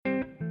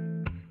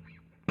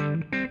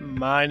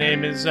My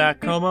name is Zach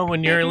Como,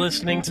 and you're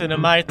listening to the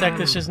My Tech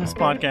Decisions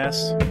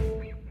podcast.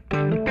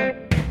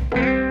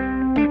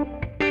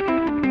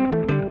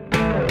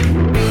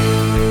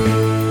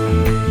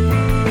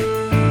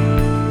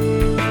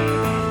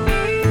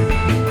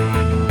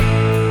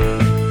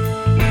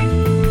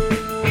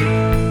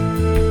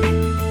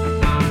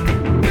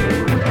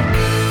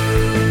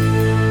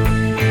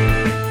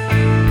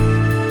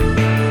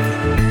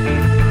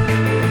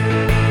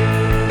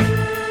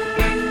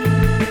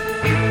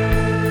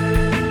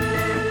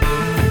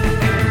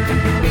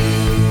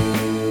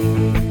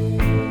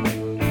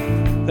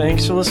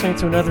 Thanks for listening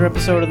to another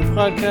episode of the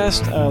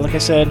podcast. Like I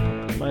said,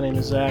 my name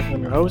is Zach,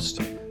 I'm your host.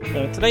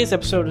 Today's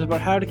episode is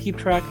about how to keep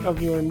track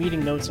of your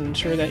meeting notes and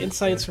ensure that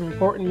insights from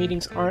important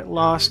meetings aren't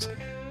lost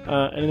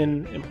in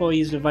an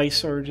employee's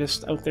device or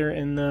just out there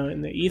in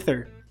the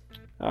ether.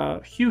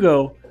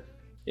 Hugo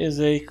is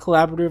a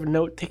collaborative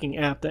note-taking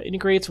app that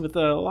integrates with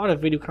a lot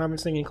of video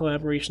conferencing and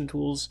collaboration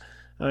tools,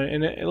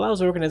 and it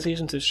allows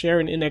organizations to share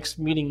and index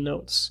meeting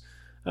notes.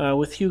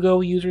 With Hugo,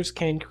 users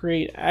can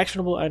create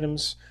actionable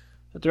items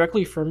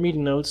directly from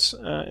meeting notes,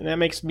 and that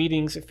makes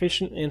meetings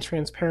efficient and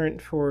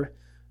transparent for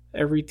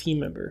every team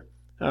member.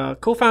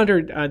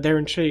 Co-founder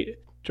Darren Chait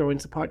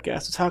joins the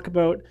podcast to talk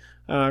about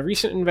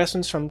recent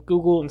investments from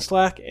Google and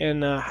Slack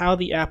and how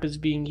the app is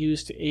being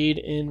used to aid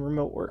in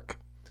remote work.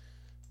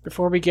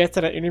 Before we get to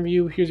that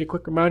interview, here's a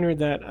quick reminder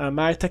that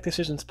My Tech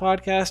Decisions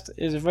podcast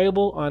is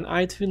available on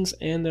iTunes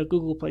and the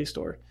Google Play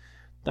Store.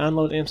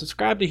 Download and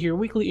subscribe to hear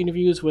weekly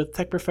interviews with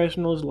tech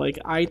professionals like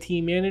IT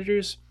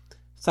managers,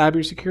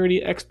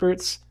 cybersecurity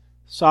experts,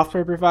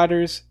 software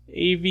providers,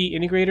 AV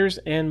integrators,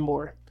 and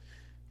more.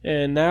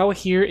 And now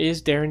here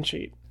is Darren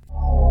Chait.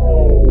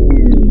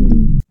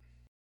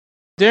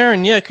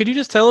 Darren, could you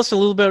just tell us a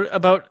little bit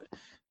about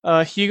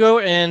Hugo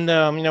and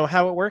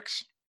how it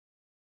works?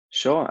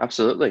 Sure,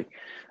 absolutely.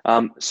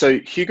 So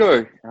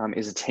Hugo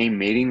is a team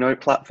meeting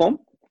note platform,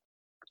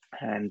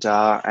 and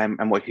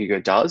what Hugo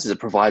does is it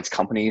provides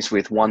companies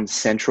with one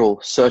central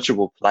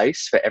searchable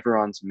place for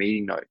everyone's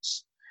meeting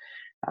notes.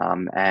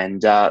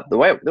 The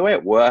way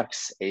it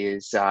works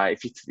is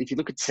if you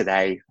look at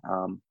today,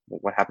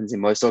 what happens in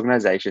most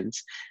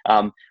organizations,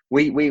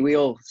 we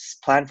all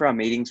plan for our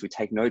meetings, we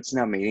take notes in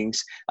our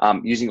meetings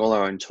using all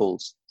our own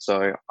tools.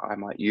 So I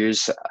might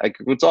use a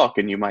Google Doc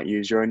and you might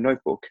use your own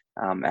notebook,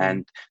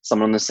 and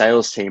someone on the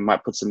sales team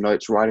might put some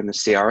notes right in the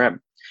CRM.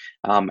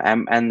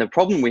 And the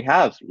problem we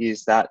have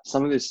is that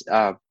some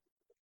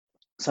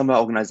of our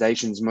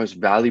organization's most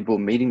valuable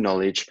meeting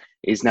knowledge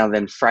is now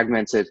then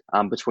fragmented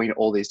between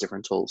all these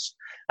different tools.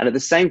 And at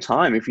the same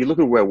time, if you look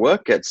at where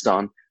work gets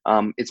done,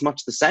 it's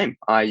much the same.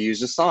 I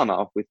use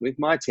Asana with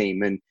my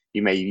team, and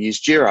you may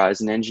use Jira as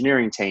an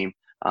engineering team,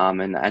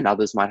 and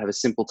others might have a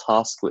simple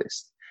task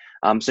list.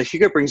 So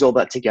Hugo brings all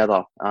that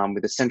together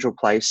with a central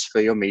place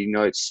for your meeting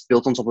notes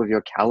built on top of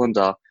your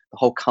calendar. The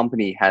whole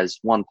company has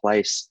one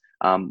place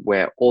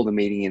where all the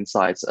meeting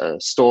insights are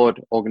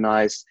stored,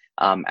 organized,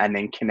 and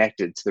then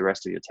connected to the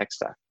rest of your tech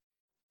stack.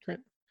 Great.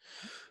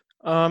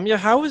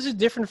 How is it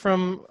different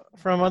from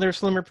other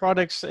Slimer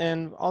products?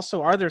 And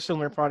also, are there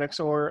similar products,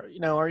 or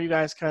are you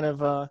guys kind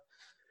of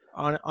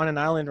on an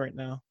island right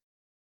now?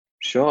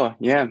 Sure.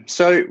 Yeah.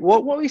 So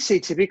what we see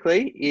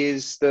typically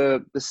is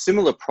the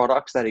similar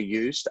products that are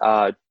used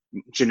are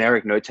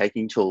generic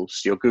note-taking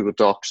tools, your Google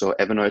Docs or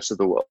Evernote of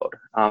the world.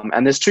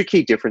 And there's two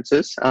key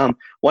differences.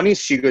 One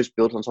is Hugo's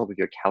built on top of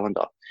your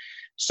calendar.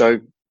 So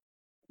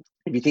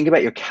if you think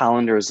about your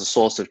calendar as a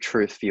source of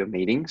truth for your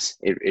meetings,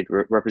 it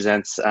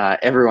represents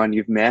everyone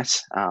you've met,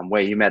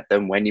 where you met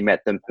them, when you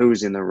met them, who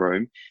was in the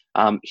room.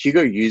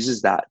 Hugo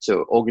uses that to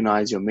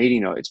organize your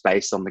meeting notes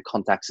based on the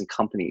contacts and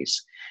companies.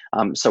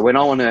 So when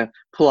I want to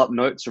pull up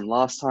notes from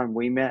last time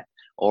we met,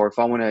 or if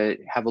I want to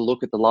have a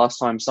look at the last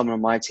time someone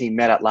on my team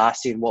met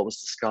Atlassian, what was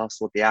discussed,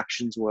 what the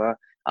actions were,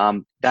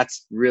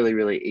 that's really,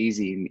 really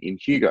easy in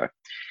Hugo.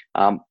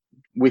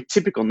 With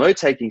typical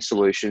note-taking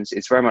solutions,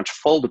 it's very much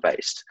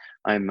folder-based.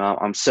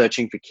 I'm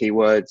searching for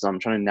keywords. I'm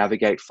trying to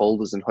navigate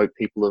folders and hope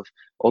people have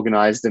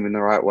organized them in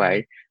the right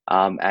way.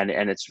 And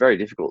it's very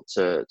difficult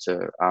to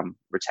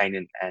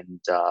retain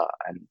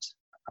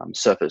and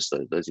surface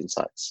those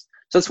insights.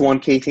 So that's one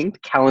key thing, the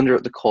calendar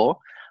at the core.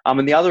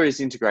 And the other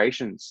is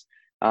integrations.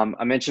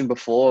 I mentioned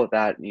before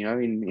that,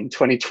 in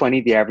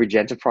 2020, the average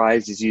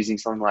enterprise is using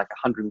something like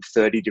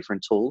 130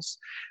 different tools.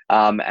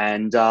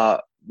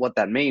 What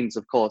that means,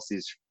 of course,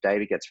 is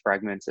data gets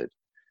fragmented.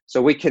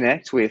 So we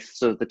connect with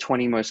sort of the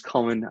 20 most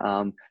common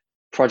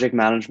project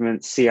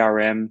management,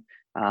 CRM,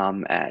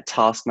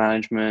 task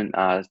management,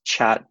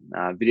 chat,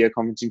 video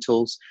conferencing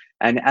tools.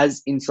 And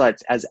as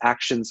insights, as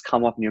actions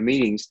come up in your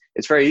meetings,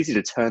 it's very easy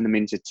to turn them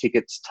into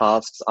tickets,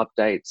 tasks,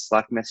 updates,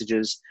 Slack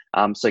messages.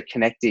 So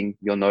connecting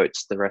your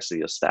notes to the rest of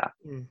your stack.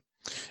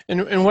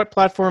 And what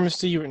platforms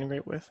do you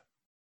integrate with?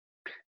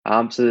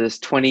 So there's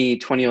 20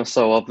 or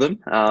so of them,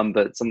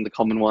 but some of the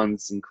common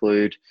ones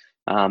include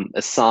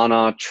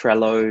Asana,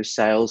 Trello,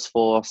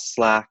 Salesforce,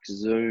 Slack,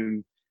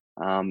 Zoom,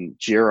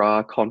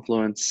 Jira,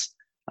 Confluence,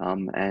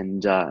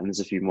 and there's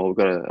a few more. We've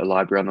got a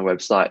library on the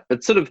website,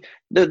 but sort of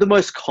the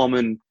most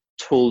common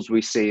tools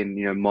we see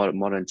in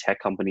modern tech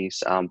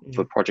companies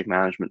for project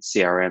management,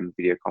 CRM,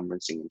 video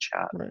conferencing, and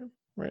chat.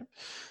 Right.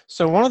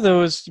 So one of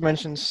those you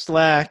mentioned,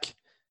 Slack,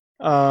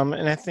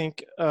 and I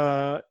think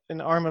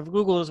an arm of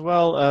Google as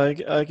well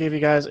gave you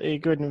guys a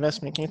good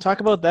investment. Can you talk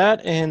about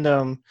that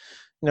and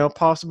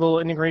possible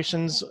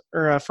integrations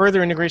or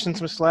further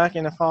integrations with Slack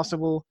and a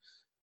possible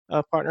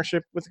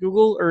partnership with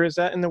Google, or is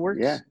that in the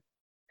works?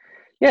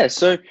 Yeah.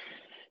 So,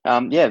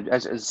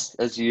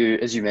 as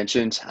you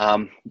mentioned,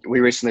 we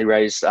recently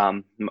raised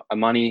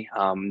money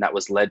that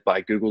was led by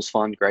Google's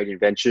fund,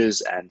 Gradient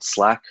Ventures, and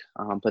Slack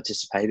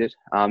participated,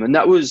 and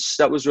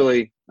that's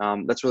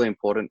really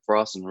important for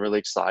us and really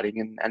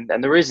exciting.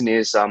 And the reason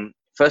is,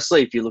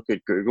 firstly, if you look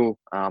at Google,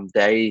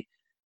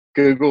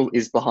 Google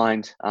is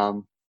behind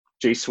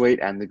G Suite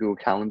and the Google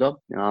Calendar.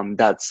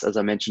 That's, as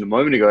I mentioned a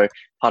moment ago,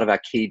 part of our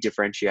key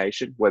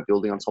differentiation. We're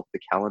building on top of the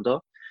calendar.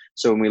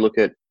 So when we look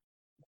at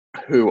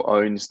who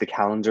owns the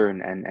calendar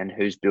and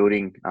who's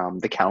building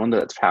the calendar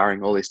that's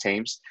powering all these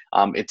teams,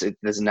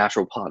 there's a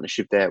natural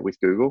partnership there with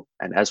Google.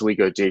 And as we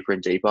go deeper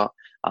and deeper,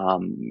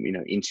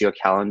 into your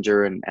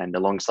calendar and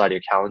alongside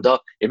your calendar,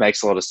 it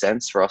makes a lot of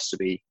sense for us to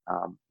be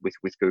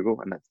with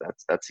Google, and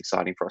that's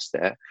exciting for us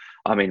there.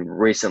 I mean,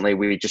 recently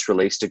we just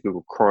released a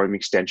Google Chrome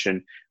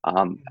extension,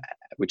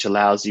 which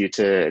allows you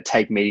to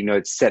take meeting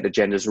notes, set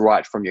agendas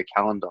right from your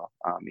calendar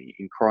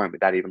in Chrome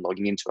without even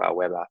logging into our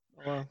web app.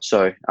 Wow.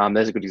 So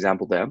there's a good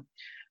example there.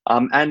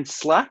 And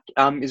Slack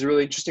is a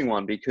really interesting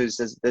one because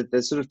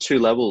there's sort of two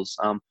levels.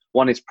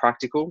 One is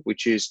practical,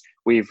 which is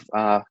we're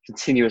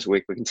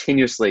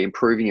continuously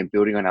improving and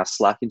building on our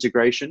Slack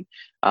integration.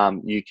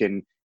 You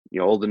can,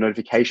 all the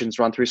notifications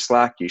run through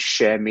Slack. You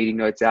share meeting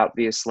notes out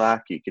via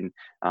Slack. You can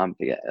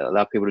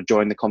allow people to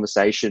join the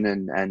conversation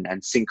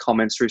and sync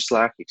comments through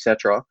Slack,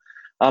 etc.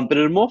 But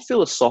at a more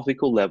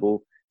philosophical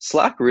level,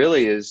 Slack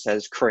really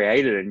has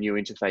created a new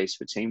interface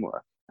for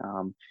teamwork.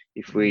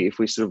 If we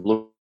sort of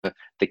look at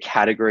the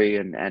category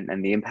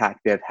and the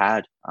impact they've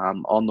had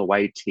on the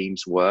way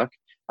teams work,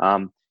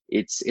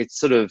 it's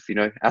sort of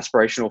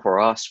aspirational for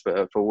us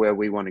for where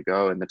we want to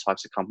go and the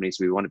types of companies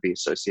we want to be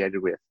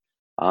associated with.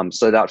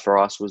 So that for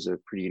us was a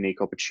pretty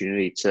unique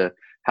opportunity to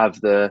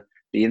have the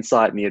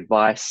insight and the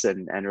advice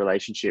and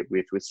relationship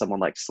with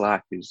someone like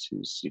Slack, who's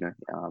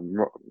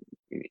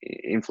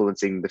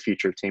influencing the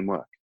future of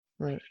teamwork.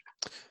 Right.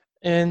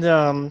 And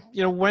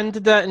when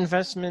did that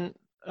investment,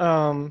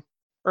 or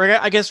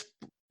I guess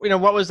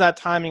what was that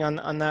timing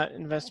on that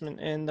investment,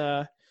 and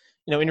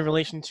in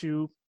relation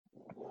to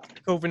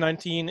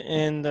COVID-19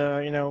 and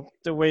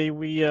the way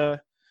we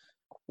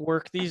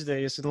work these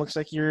days? It looks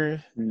like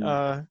you're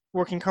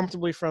working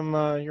comfortably from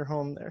your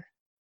home there.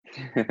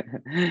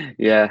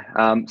 Yeah.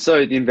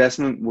 So the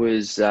investment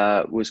was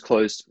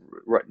closed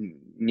right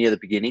near the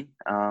beginning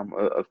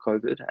of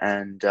COVID,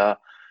 and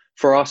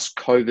for us,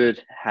 COVID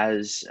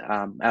has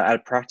at a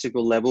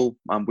practical level,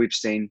 we've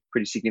seen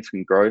pretty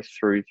significant growth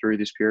through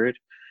this period,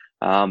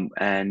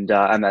 and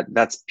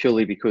that's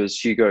purely because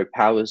Hugo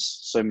powers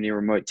so many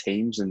remote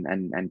teams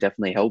and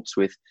definitely helps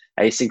with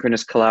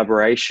asynchronous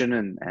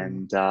collaboration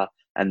and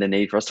the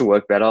need for us to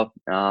work better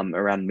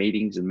around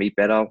meetings and meet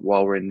better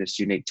while we're in this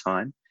unique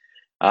time.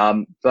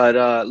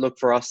 But look,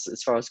 for us,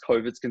 as far as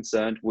COVID's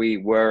concerned, we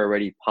were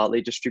already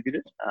partly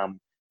distributed.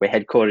 We're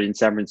headquartered in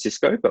San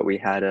Francisco, but we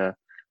had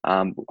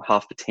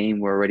half the team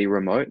were already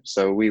remote.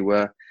 So we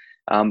were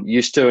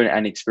used to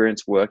and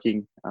experienced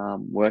working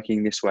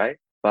this way,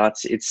 but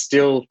it's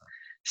still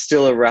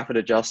a rapid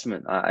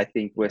adjustment. I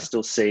think we're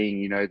still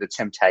seeing, the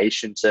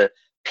temptation to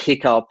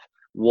pick up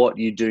what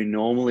you do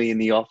normally in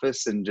the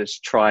office and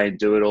just try and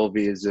do it all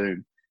via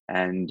Zoom.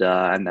 And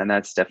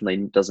that's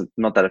definitely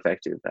not that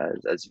effective,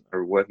 as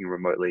working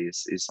remotely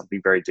is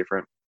something very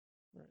different.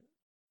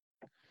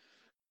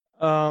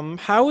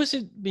 How is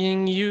it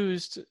being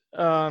used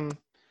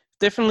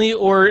differently,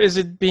 or is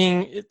it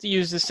being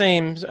used the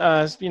same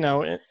as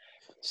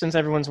since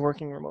everyone's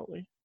working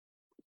remotely?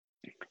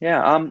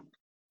 Yeah,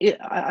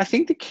 I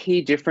think the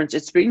key difference,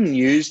 it's being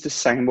used the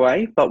same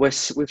way, but we've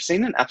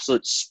seen an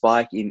absolute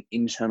spike in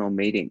internal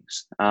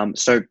meetings.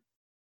 So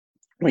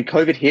when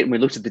COVID hit and we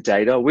looked at the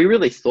data, we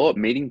really thought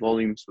meeting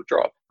volumes would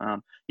drop.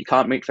 You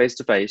can't meet face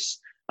to face.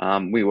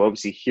 We were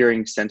obviously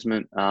hearing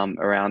sentiment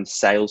around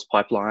sales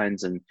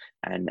pipelines and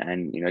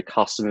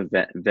customer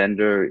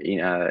vendor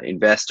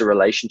investor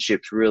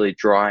relationships really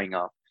drying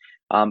up.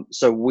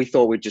 So we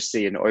thought we'd just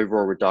see an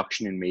overall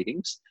reduction in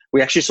meetings.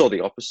 We actually saw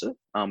the opposite.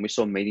 We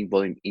saw meeting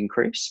volume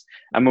increase.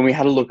 And when we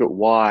had a look at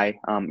why,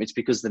 it's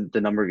because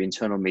the number of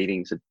internal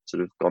meetings had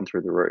sort of gone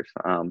through the roof.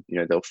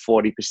 There were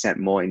 40%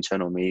 more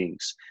internal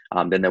meetings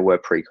than there were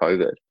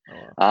pre-COVID.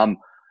 Oh.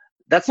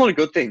 That's not a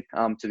good thing,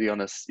 to be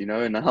honest,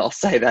 and I'll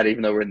say that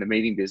even though we're in the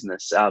meeting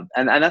business.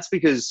 And that's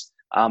because,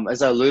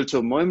 as I alluded to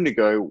a moment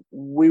ago,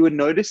 we were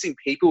noticing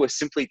people were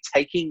simply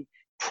taking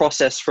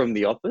process from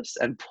the office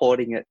and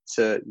porting it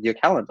to your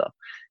calendar.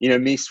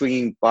 Me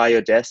swinging by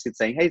your desk and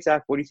saying, "Hey,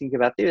 Zach, what do you think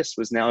about this?"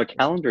 was now a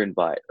calendar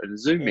invite at a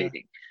Zoom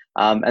meeting.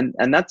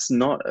 And that's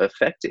not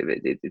effective.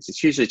 It's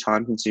hugely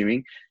time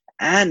consuming.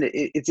 And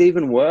it's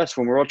even worse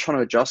when we're all trying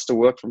to adjust to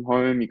work from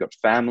home. You've got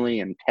family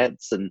and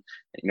pets and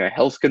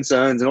health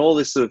concerns and all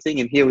this sort of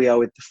thing. And here we are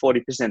with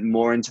 40%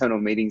 more internal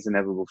meetings than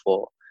ever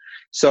before.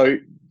 So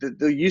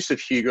the use of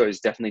Hugo has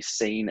definitely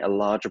seen a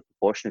larger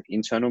proportion of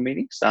internal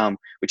meetings,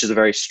 which is a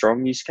very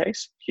strong use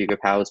case. Hugo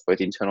powers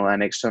both internal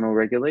and external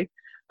regularly.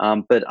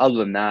 But other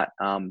than that,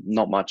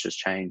 not much has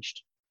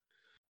changed.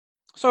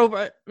 So,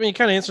 I mean, it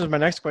kind of answers my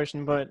next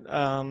question, but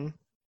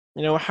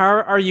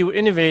how are you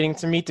innovating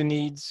to meet the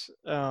needs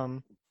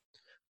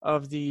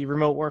of the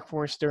remote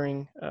workforce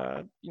during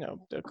the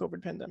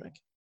COVID pandemic?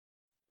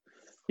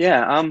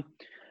 Yeah,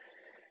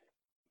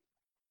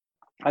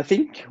 I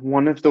think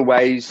one of the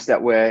ways that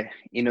we're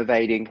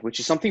innovating, which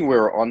is something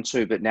we're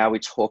onto, but now we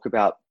talk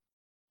about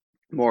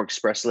more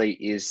expressly,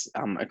 is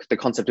the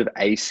concept of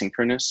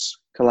asynchronous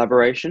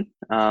collaboration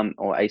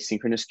or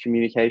asynchronous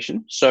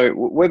communication. So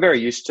we're very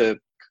used to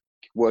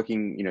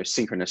working,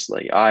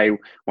 synchronously. I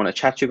want to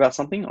chat to you about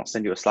something. I'll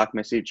send you a Slack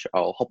message.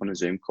 I'll hop on a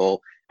Zoom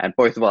call, and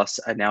both of us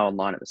are now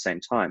online at the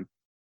same time.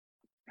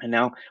 And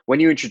now,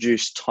 when you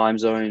introduce time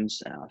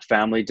zones,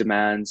 family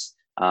demands,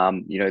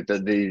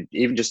 the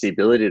even just the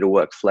ability to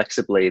work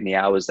flexibly in the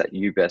hours that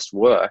you best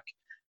work,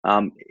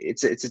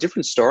 it's a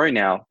different story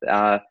now.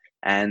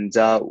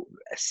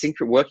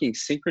 Working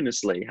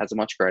synchronously has a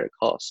much greater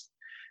cost.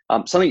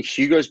 Something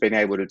Hugo's been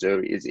able to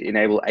do is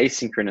enable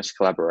asynchronous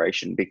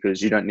collaboration,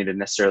 because you don't need to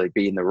necessarily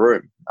be in the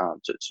room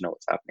to know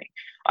what's happening.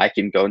 I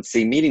can go and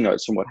see meeting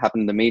notes from what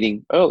happened in the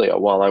meeting earlier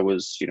while I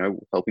was,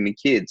 helping the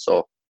kids,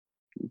 or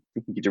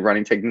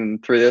taking them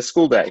through their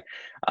school day.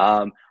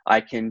 I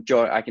can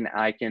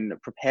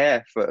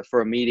prepare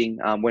for a meeting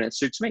when it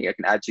suits me. I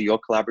can add to your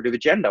collaborative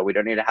agenda. We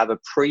don't need to have a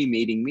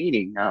pre-meeting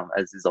meeting,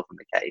 as is often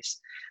the case.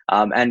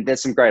 And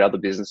there's some great other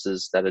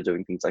businesses that are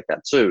doing things like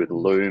that too, with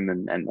Loom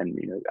and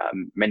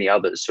many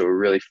others who are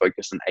really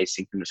focused on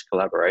asynchronous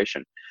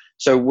collaboration.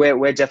 So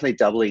we're definitely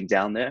doubling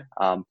down there.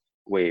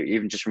 We,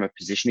 even just from a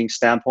positioning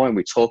standpoint,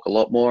 we talk a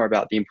lot more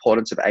about the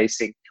importance of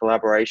async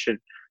collaboration.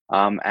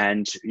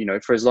 And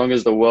for as long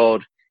as the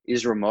world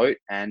is remote,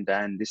 and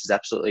this is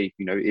absolutely,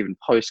 even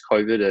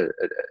post-COVID, an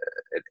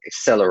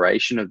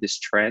acceleration of this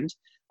trend,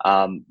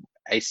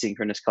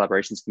 asynchronous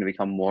collaboration is going to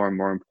become more and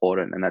more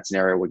important, and that's an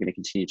area we're going to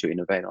continue to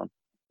innovate on.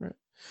 Right.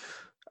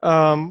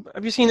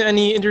 Have you seen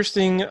any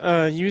interesting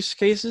use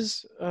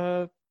cases,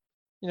 in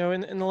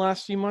the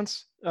last few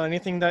months?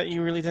 Anything that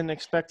you really didn't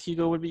expect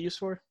Hugo would be used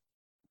for?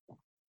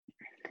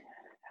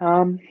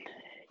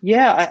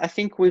 Yeah, I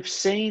think we've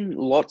seen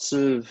lots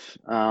of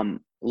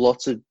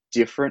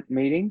different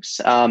meetings.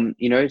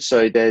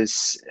 So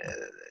there's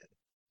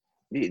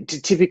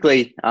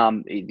typically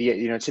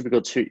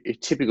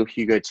typical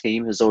Hugo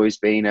team has always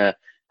been a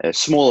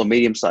small or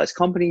medium-sized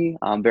company.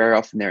 Very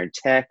often they're in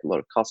tech, a lot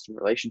of customer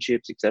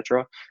relationships,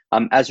 etc.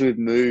 As we've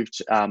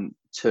moved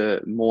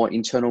to more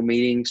internal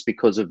meetings,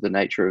 because of the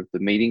nature of the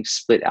meeting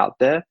split out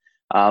there,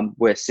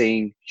 we're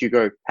seeing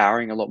Hugo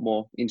powering a lot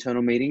more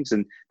internal meetings,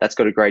 and that's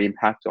got a great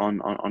impact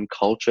on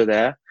culture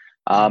there.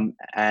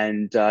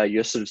 And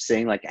you're sort of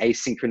seeing like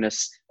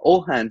asynchronous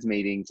all hands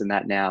meetings and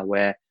that now,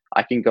 where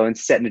I can go and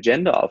set an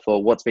agenda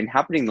for what's been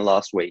happening the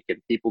last week, and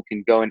people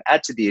can go and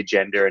add to the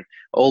agenda, and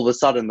all of a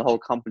sudden the whole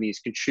company has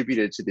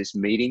contributed to this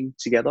meeting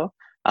together,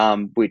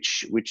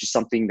 which is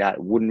something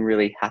that wouldn't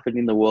really happen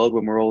in the world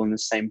when we're all in the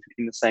same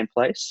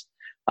place.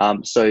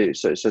 So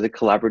the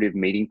collaborative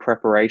meeting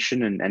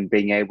preparation and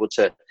being able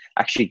to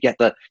actually get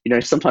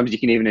sometimes you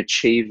can even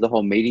achieve the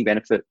whole meeting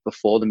benefit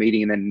before the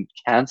meeting and then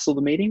cancel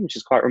the meeting, which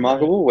is quite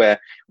remarkable, where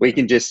we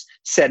can just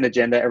set an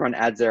agenda, everyone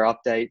adds their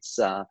updates.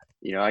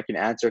 I can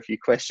answer a few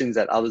questions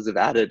that others have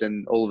added,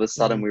 and all of a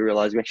sudden we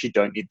realize we actually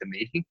don't need the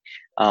meeting,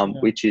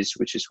 which is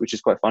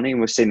quite funny. And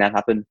we've seen that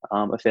happen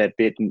a fair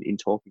bit in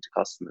talking to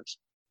customers.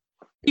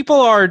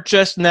 People are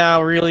just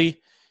now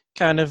really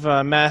kind of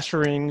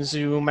mastering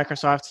Zoom,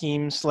 Microsoft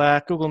Teams,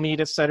 Slack, Google Meet,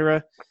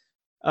 etc.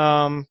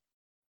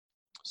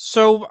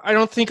 So I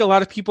don't think a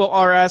lot of people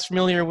are as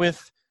familiar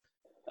with,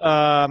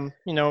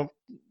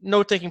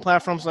 note-taking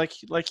platforms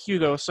like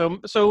Hugo. So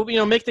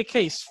make the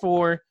case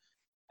for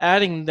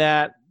adding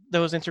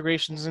those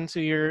integrations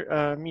into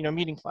your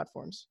meeting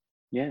platforms.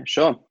 Yeah,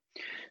 sure.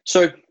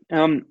 So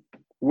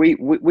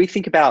we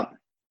think about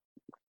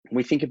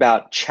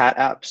chat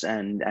apps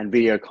and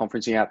video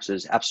conferencing apps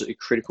as absolutely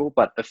critical,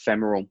 but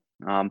ephemeral.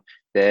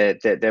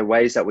 They're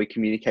ways that we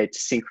communicate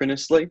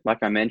synchronously, like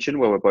I mentioned,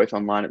 where we're both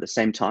online at the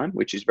same time,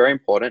 which is very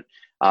important.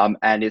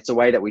 And it's a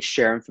way that we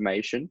share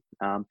information.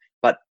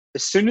 But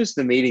as soon as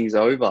the meeting's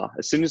over,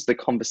 as soon as the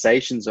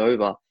conversation's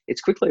over,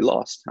 it's quickly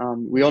lost.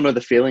 We all know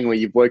the feeling where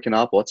you've woken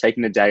up or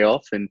taken a day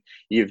off and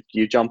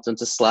you jumped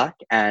into Slack,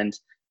 and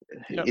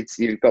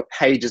you've got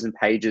pages and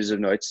pages of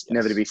notes,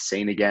 never to be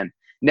seen again.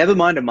 Never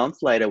mind a month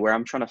later, where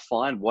I'm trying to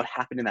find what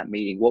happened in that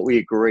meeting, what we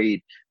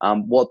agreed,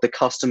 what the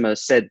customer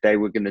said they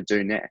were going to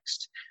do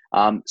next.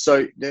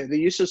 So the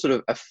use of sort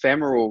of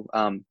ephemeral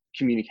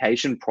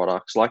communication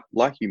products,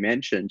 like you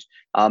mentioned,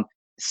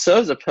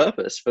 serves a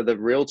purpose for the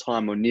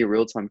real-time or near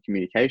real-time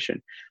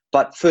communication.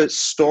 But for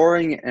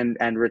storing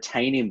and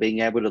retaining,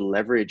 being able to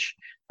leverage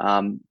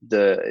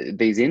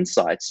these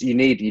insights, you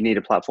need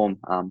a platform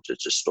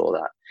to store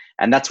that.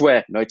 And that's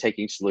where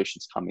note-taking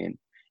solutions come in.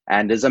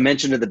 And as I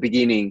mentioned at the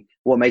beginning,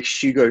 what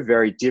makes Hugo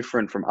very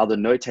different from other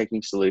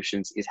note-taking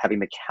solutions is having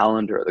the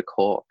calendar at the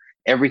core.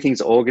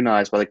 Everything's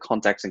organized by the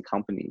contacts and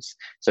companies.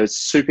 So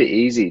it's super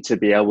easy to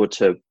be able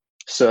to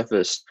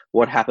surface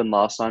what happened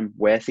last time,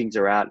 where things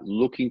are at,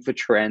 looking for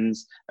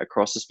trends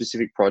across a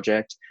specific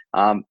project,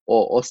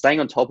 or staying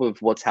on top of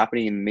what's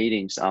happening in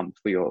meetings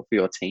for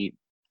your team.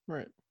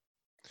 Right.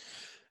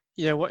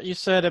 Yeah, what you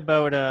said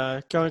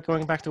about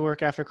going back to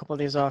work after a couple of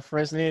days off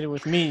resonated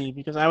with me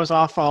because I was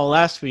off all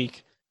last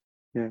week.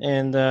 Yeah.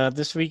 And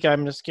this week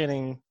I'm just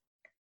getting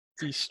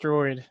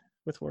destroyed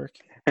with work.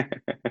 I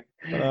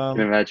can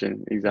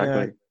imagine.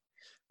 Exactly. Yeah.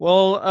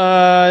 Well,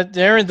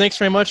 Darren, thanks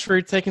very much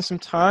for taking some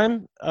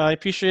time. I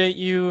appreciate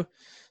you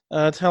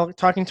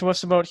talking to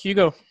us about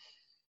Hugo.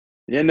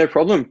 Yeah, no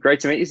problem. Great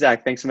to meet you,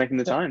 Zach. Thanks for making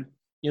the time.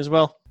 You as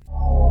well.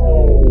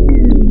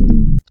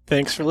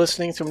 Thanks for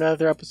listening to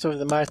another episode of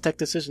the My Tech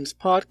Decisions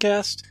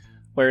podcast,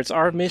 where it's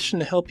our mission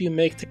to help you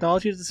make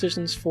technology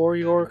decisions for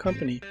your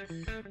company.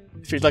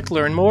 If you'd like to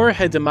learn more,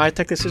 head to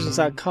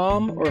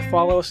mytechdecisions.com or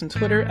follow us on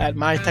Twitter at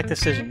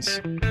mytechdecisions.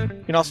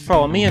 You can also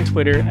follow me on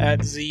Twitter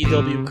at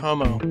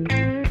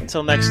ZWComo.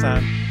 Until next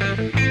time.